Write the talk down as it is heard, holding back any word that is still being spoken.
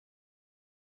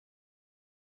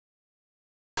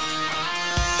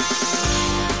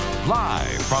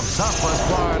from Southwest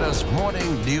Florida's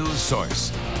morning news source.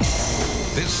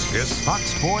 This is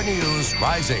Fox 4 News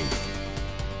Rising.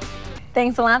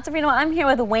 Thanks a lot, Sabrina. I'm here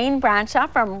with Wayne Bradshaw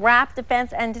from Wrap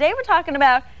Defense, and today we're talking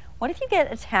about what if you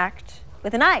get attacked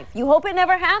with a knife? You hope it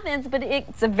never happens, but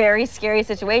it's a very scary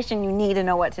situation. You need to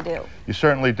know what to do. You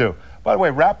certainly do. By the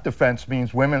way, Wrap Defense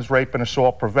means Women's Rape and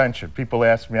Assault Prevention. People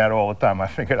ask me that all the time. I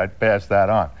figured I'd pass that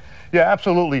on. Yeah,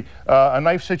 absolutely. A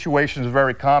knife situation is a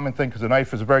very common thing because a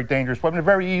knife is a very dangerous weapon. It's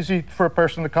very easy for a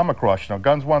person to come across. You know,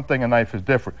 gun's one thing, a knife is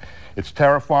different. It's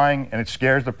terrifying and it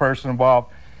scares the person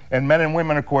involved. And men and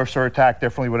women, of course, are attacked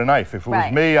differently with a knife. If it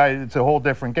was me, it's a whole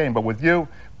different game. But with you,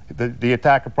 the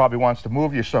attacker probably wants to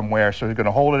move you somewhere, so he's going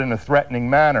to hold it in a threatening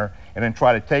manner and then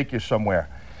try to take you somewhere.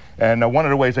 And one of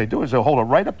the ways they do is they'll hold it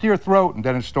right up to your throat, and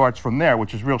then it starts from there,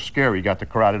 which is real scary. You got the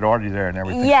carotid artery there and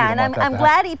everything. Yeah, and I'm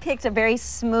glad he picked a very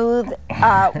smooth,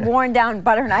 worn-down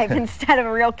butter knife instead of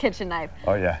a real kitchen knife.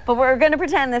 Oh, yeah. But we're going to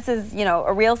pretend this is, you know,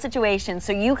 a real situation.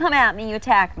 So you come at me, you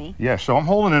attack me. Yeah, so I'm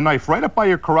holding a knife right up by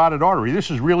your carotid artery. This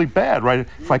is really bad, right?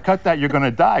 If I cut that, you're going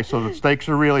to die, so the stakes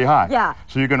are really high. Yeah.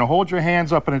 So you're going to hold your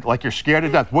hands up and like you're scared to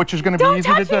death, which is going to be easy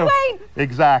to do. Don't touch me, Wayne!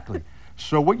 Exactly.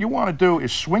 So what you want to do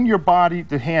is swing your body,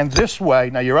 the hand this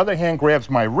way. Now your other hand grabs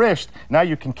my wrist. Now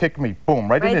you can kick me, boom,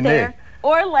 right in the knee.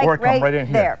 Or like right in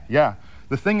here. There. Yeah.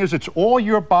 The thing is, it's all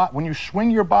your body. When you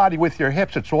swing your body with your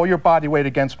hips, it's all your body weight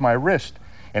against my wrist.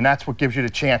 And that's what gives you the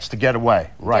chance to get away.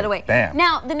 Right. Get away. Bam.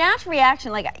 Now, the natural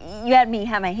reaction, like you had me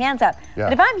have my hands up. Yeah.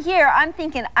 But if I'm here, I'm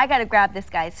thinking, I got to grab this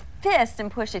guy's fist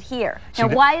and push it here. Now,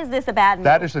 why is this a bad move?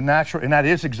 That is the natural, and that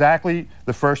is exactly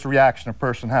the first reaction a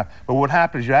person has. But what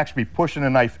happens is you actually be pushing a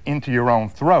knife into your own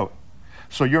throat.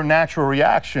 So your natural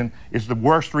reaction is the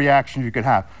worst reaction you could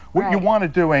have. What you want to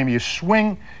do, Amy, is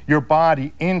swing your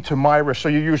body into my wrist. So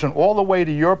you're using all the weight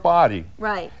of your body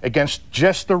against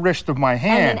just the wrist of my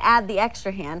hand. And then add the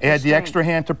extra hand. Add the extra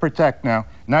hand to protect now.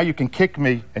 Now you can kick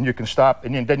me and you can stop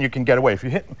and then you can get away. If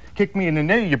you kick me in the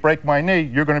knee, you break my knee,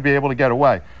 you're going to be able to get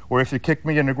away. Or if you kick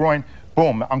me in the groin,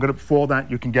 boom, I'm going to fall down,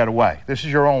 you can get away. This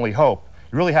is your only hope.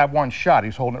 You really have one shot.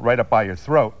 He's holding it right up by your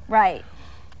throat. Right.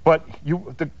 But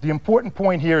the important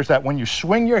point here is that when you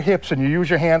swing your hips and you use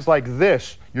your hands like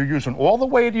this, you're using all the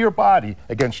weight of your body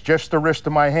against just the wrist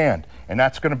of my hand. And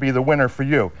that's going to be the winner for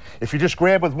you. If you just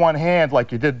grab with one hand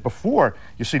like you did before,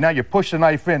 you see now you push the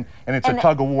knife in and it's a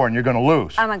tug of war and you're going to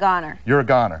lose. I'm a goner. You're a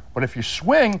goner. But if you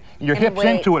swing your hips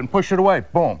into it and push it away,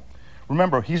 boom.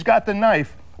 Remember, he's got the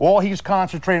knife. All he's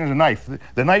concentrating on the knife.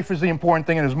 The knife is the important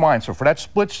thing in his mind. So for that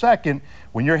split second,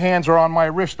 when your hands are on my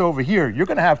wrist over here, you're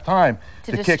going to have time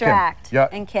to kick him. Distract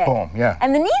and kick. Boom, yeah.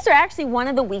 And the knees are actually one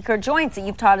of the weaker joints that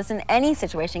you've taught us in any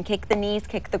situation. Kick the knees,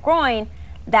 kick the groin.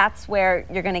 That's where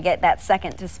you're going to get that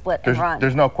second to split and run.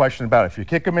 There's no question about it. If you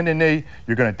kick him in the knee,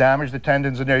 you're going to damage the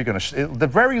tendons in there. You're going to, the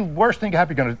very worst thing you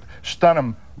have, you're going to stun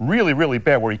him really, really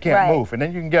bad where he can't move, and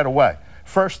then you can get away.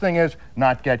 First thing is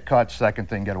not get cut. Second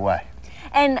thing, get away.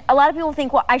 And a lot of people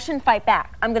think, well, I shouldn't fight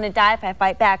back. I'm going to die if I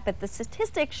fight back. But the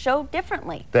statistics show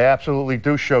differently. They absolutely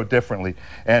do show differently.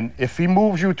 And if he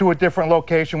moves you to a different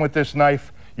location with this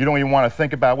knife, you don't even want to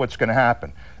think about what's going to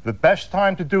happen. The best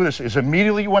time to do this is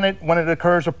immediately when it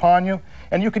occurs upon you.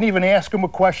 And you can even ask him a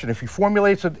question. If he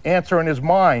formulates an answer in his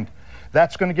mind,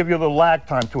 that's going to give you a little lag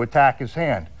time to attack his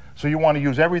hand. So you want to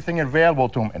use everything available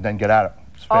to him and then get at it.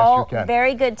 All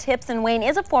very good tips, and Wayne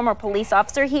is a former police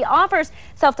officer. He offers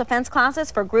self-defense classes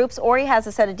for groups, or he has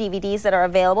a set of DVDs that are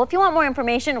available. If you want more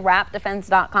information,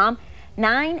 wrapdefense.com,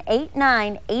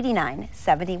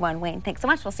 989-8971. Wayne, thanks so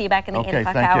much. We'll see you back in the 8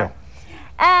 o'clock hour.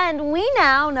 And we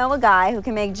now know a guy who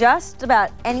can make just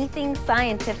about anything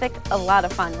scientific a lot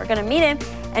of fun. We're going to meet him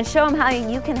and show him how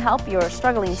you can help your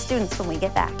struggling students when we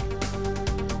get back.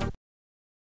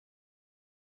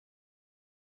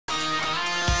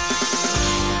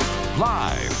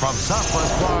 Live from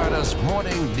Southwest Florida's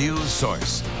morning news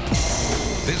source.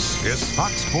 This is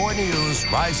Fox 4 News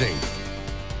Rising.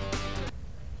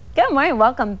 Good morning.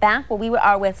 Welcome back. Well, we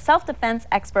are with self-defense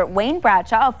expert Wayne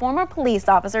Bradshaw, a former police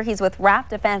officer. He's with Wrap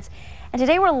Defense. And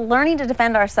today we're learning to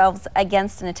defend ourselves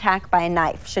against an attack by a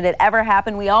knife. Should it ever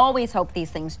happen, we always hope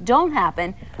these things don't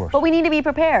happen, but we need to be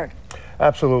prepared.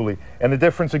 Absolutely. And the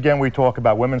difference, again, we talk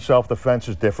about women's self-defense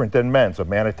is different than men's. A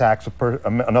man attacks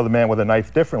another man with a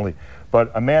knife differently.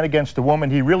 But a man against a woman,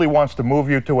 he really wants to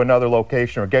move you to another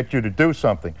location or get you to do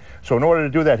something. So in order to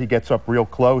do that, he gets up real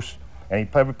close and he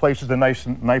places the knife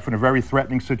in a very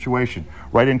threatening situation,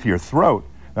 right into your throat.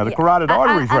 Now, the carotid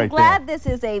artery is right there. I'm glad this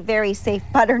is a very safe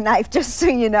butter knife, just so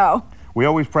you know. We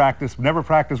always practice, never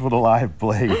practice with a live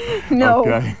blade. No.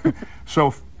 Okay?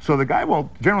 So the guy will,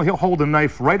 generally he'll hold the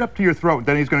knife right up to your throat,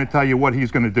 then he's going to tell you what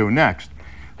he's going to do next.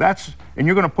 And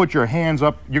you're going to put your hands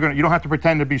up. You don't have to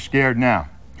pretend to be scared now.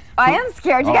 I am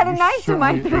scared. You got a knife to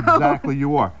my throat. Exactly,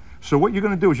 you are. So what you're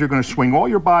going to do is you're going to swing all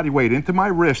your body weight into my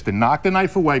wrist and knock the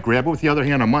knife away. Grab it with the other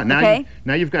hand on my.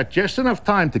 Now you've got just enough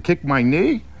time to kick my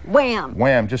knee. Wham.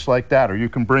 Wham, just like that. Or you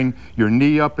can bring your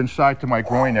knee up inside to my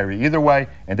groin area. Either way,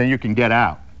 and then you can get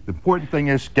out. The important thing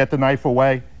is get the knife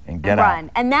away and get out.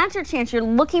 And that's your chance. You're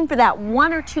looking for that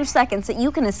 1 or 2 seconds that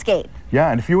you can escape.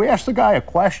 Yeah, and if you ask the guy a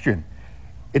question,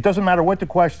 it doesn't matter what the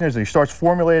question is. He starts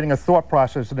formulating a thought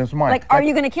process in his mind. Like, are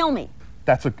you going to kill me?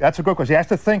 That's a good question. He has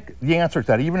to think the answer to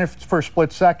that, even if it's for a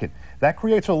split second. That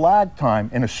creates a lag time,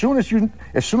 and as soon as you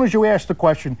ask the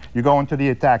question, you go into the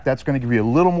attack. That's going to give you a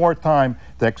little more time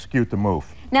to execute the move.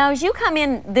 Now, as you come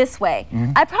in this way,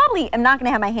 I probably am not going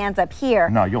to have my hands up here.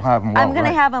 No, you'll have them lower. I'm going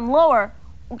to have them lower.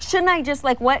 Shouldn't I just,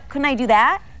 like, what? Couldn't I do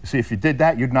that? See, if you did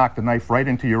that, you'd knock the knife right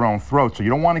into your own throat. So you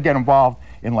don't want to get involved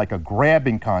in like a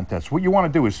grabbing contest. What you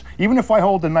want to do is, even if I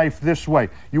hold the knife this way,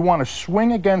 you want to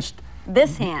swing against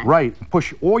this hand. Right.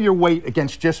 Push all your weight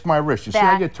against just my wrist. You see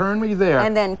how you turn me there?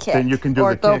 And then kick. Then you can do or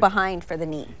the kick. Or go behind for the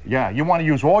knee. Yeah, you want to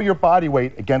use all your body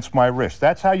weight against my wrist.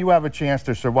 That's how you have a chance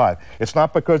to survive. It's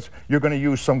not because you're going to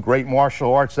use some great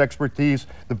martial arts expertise.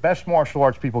 The best martial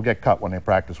arts people get cut when they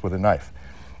practice with a knife.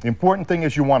 The important thing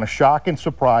is you want to shock and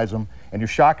surprise them, and you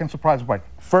shock and surprise them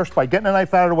first by getting a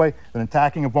knife out of the way, then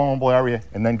attacking a vulnerable area,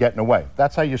 and then getting away.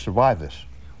 That's how you survive this.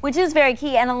 Which is very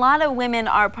key, and a lot of women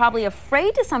are probably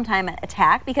afraid to sometimes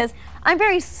attack because I'm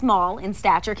very small in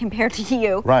stature compared to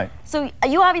you. Right. So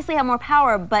you obviously have more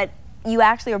power, but you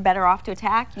actually are better off to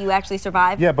attack. You actually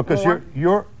survive. Yeah, because more.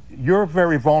 you're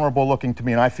very vulnerable looking to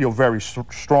me, and I feel very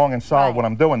strong and solid when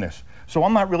I'm doing this. So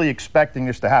I'm not really expecting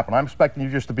this to happen. I'm expecting you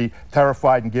just to be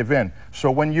terrified and give in. So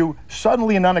when you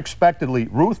suddenly and unexpectedly,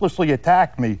 ruthlessly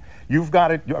attack me, you've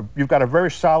got a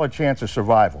very solid chance of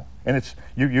survival. And it's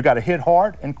you got to hit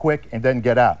hard and quick and then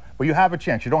get out. But you have a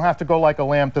chance. You don't have to go like a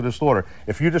lamb to the slaughter.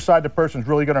 If you decide the person's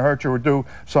really going to hurt you or do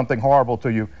something horrible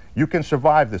to you, you can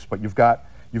survive this. But you've got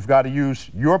to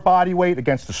use your body weight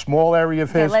against the small area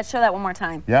of his. Okay, let's show that one more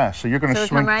time. Yeah, so you're going to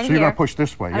swing. Right so you're going to push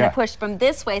this way. I'm going to push from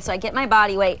this way, so I get my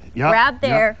body weight. Yep, grab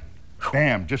there. Yep.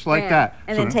 Bam, just like that.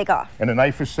 And then take off. And the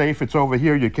knife is safe. It's over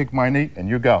here. You kick my knee, and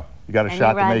you go. You got a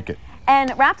shot to make it.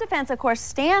 And Rap Defense, of course,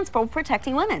 stands for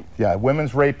protecting women. Yeah,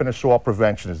 Women's Rape and Assault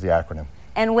Prevention is the acronym.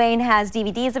 And Wayne has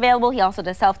DVDs available. He also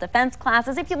does self-defense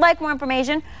classes. If you'd like more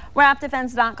information,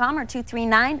 rapdefense.com or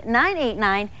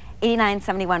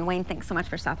 239-989-8971. Wayne, thanks so much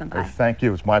for stopping by. Thank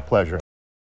you. It's my pleasure.